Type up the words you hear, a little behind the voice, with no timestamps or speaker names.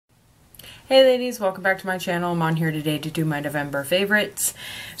Hey ladies, welcome back to my channel. I'm on here today to do my November favorites.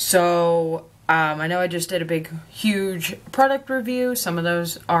 So, I know I just did a big, huge product review. Some of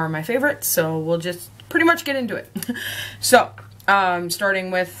those are my favorites, so we'll just pretty much get into it. So, starting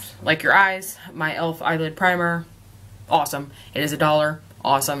with, like your eyes, my e.l.f. eyelid primer. Awesome. It is $1.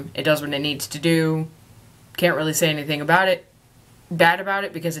 Awesome. It does what it needs to do. Can't really say anything about it. Bad about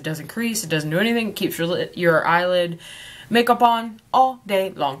it because it doesn't crease, it doesn't do anything. It keeps your eyelid makeup on all day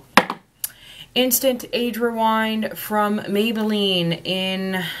long. Instant Age Rewind from Maybelline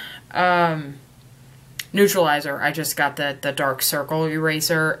in Neutralizer. I just got the dark circle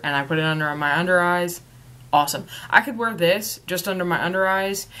eraser and I put it under my under eyes. Awesome. I could wear this just under my under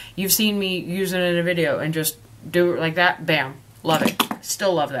eyes. You've seen me use it in a video and just do it like that. Bam. Love it.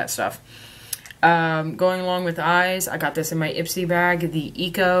 Still love that stuff. Going along with eyes, I got this in my Ipsy bag, the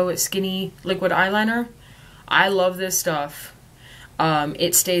Eco Skinny Liquid Eyeliner. I love this stuff.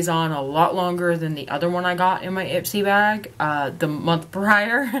 It stays on a lot longer than the other one I got in my Ipsy bag the month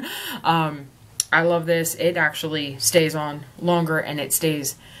prior. I love this. It actually stays on longer and it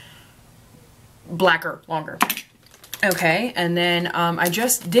stays blacker longer. Okay, and then I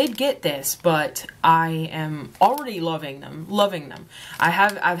just did get this, but I am already loving them.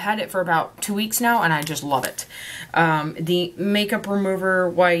 I've had it for about 2 weeks now, and I just love it. The Makeup Remover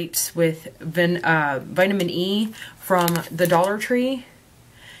Wipes with Vitamin E from the Dollar Tree.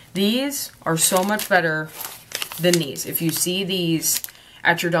 These are so much better than these. If you see these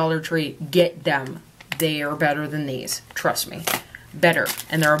at your Dollar Tree, get them. They are better than these. Trust me. Better.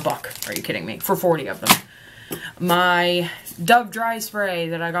 And they're $1. Are you kidding me? For 40 of them. My Dove Dry Spray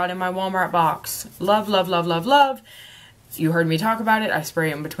that I got in my Walmart box. Love, love, love, love, love. You heard me talk about it. I spray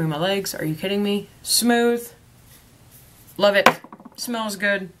it in between my legs. Are you kidding me? Smooth. Love it. Smells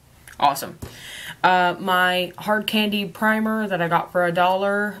good. Awesome. My Hard Candy Primer that I got for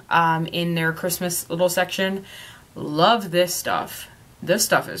 $1 in their Christmas little section. Love this stuff. This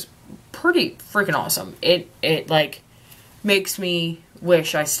stuff is pretty freaking awesome. It like makes me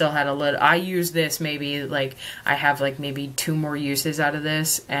wish I still had a lid. I use this maybe, like, I have like maybe 2 more uses out of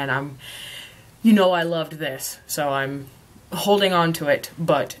this, and I loved this, so I'm holding on to it,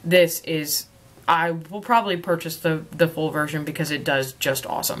 but this is, I will probably purchase the full version because it does just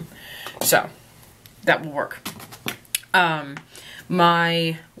awesome. So, that will work.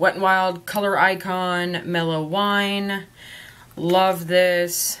 My Wet n Wild Color Icon Mellow Wine. Love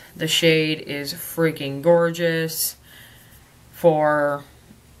this. The shade is freaking gorgeous. For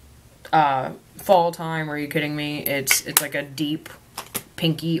fall time, are you kidding me? It's like a deep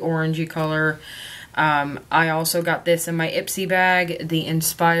pinky orangey color. I also got this in my Ipsy bag, the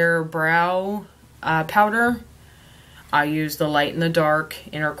Inspire Brow powder. I use the light and the dark,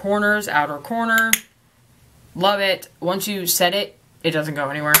 inner corners, outer corner. Love it. Once you set it, it doesn't go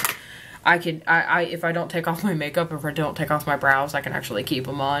anywhere. If I don't take off my makeup, if I don't take off my brows, I can actually keep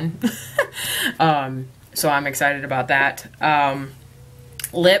them on. So I'm excited about that.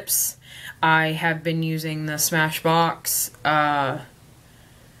 Lips. I have been using the Smashbox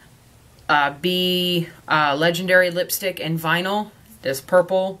Legendary Lipstick in Vinyl. This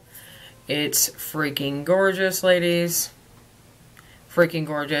purple. It's freaking gorgeous, ladies. Freaking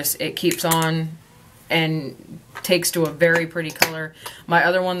gorgeous. It keeps on and takes to a very pretty color. My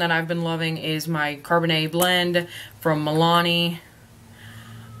other one that I've been loving is my Cabernet Blend from Milani.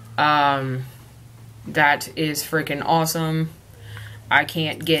 That is freaking awesome. I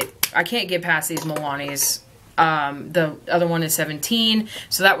can't get past these Milanis. The other one is 17,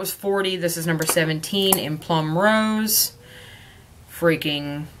 so that was 40. This is number 17 in Plum Rose.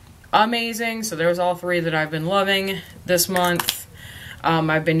 Freaking amazing. So there's all 3 that I've been loving this month.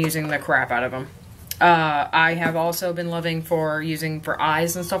 I've been using the crap out of them. I have also been loving using for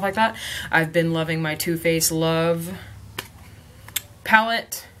eyes and stuff like that. I've been loving my Too Faced Love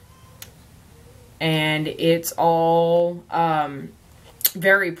palette. And it's all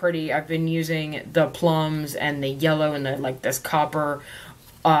very pretty. I've been using the plums and the yellow and the like this copper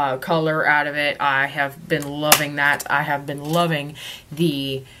color out of it. I have been loving that. I have been loving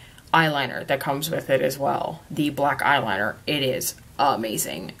the eyeliner that comes with it as well. The black eyeliner. It is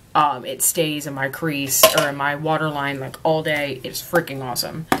amazing. It stays in my crease or in my waterline like all day. It's freaking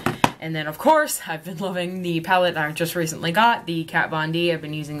awesome. And then, of course, I've been loving the palette I just recently got, the Kat Von D. I've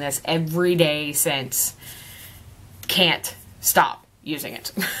been using this every day since. Can't stop using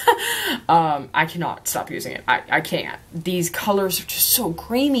it. I cannot stop using it. I can't. These colors are just so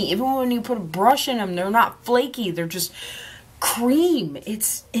creamy. Even when you put a brush in them, they're not flaky. They're just cream.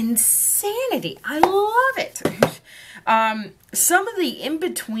 It's insanity. I love it. Some of the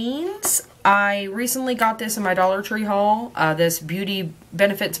in-betweens, I recently got this in my Dollar Tree haul, this Beauty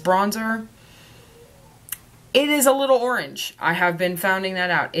Benefits bronzer. it is a little orange. I have been finding that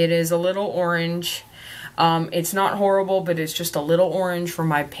out. It is a little orange. It's not horrible, but it's just a little orange for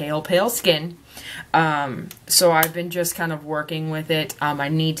my pale skin. So I've been just kind of working with it. I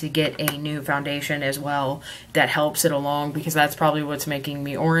need to get a new foundation as well that helps it along, because that's probably what's making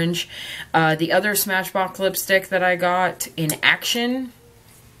me orange. The other Smashbox lipstick that I got in Action,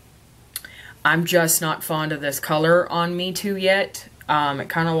 I'm just not fond of this color on me too yet. It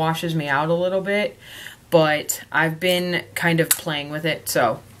kind of washes me out a little bit, but I've been kind of playing with it,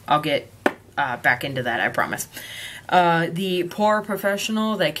 so I'll get back into that, I promise. The Pore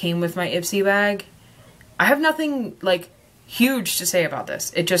Professional that came with my Ipsy bag, I have nothing, like, huge to say about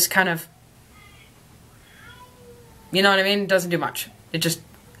this. It just kind of, you know what I mean? It doesn't do much. It just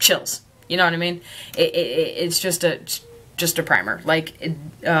chills. You know what I mean? It's just a primer. Like,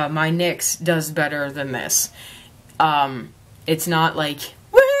 my NYX does better than this. It's not like,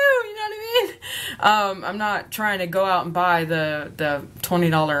 woohoo, you know what I mean? I'm not trying to go out and buy the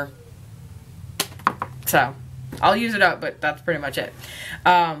 $20, so I'll use it up, but that's pretty much it.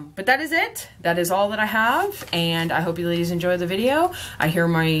 But that is it. That is all that I have, and I hope you ladies enjoy the video. I hear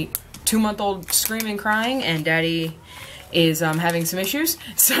my 2-month-old screaming, crying, and Daddy is having some issues,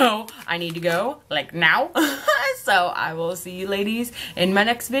 so I need to go, like, now. So I will see you ladies in my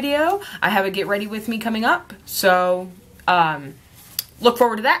next video. I have a Get Ready With Me coming up, so look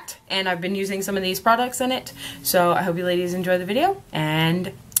forward to that. And I've been using some of these products in it, so I hope you ladies enjoy the video,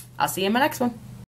 and I'll see you in my next one.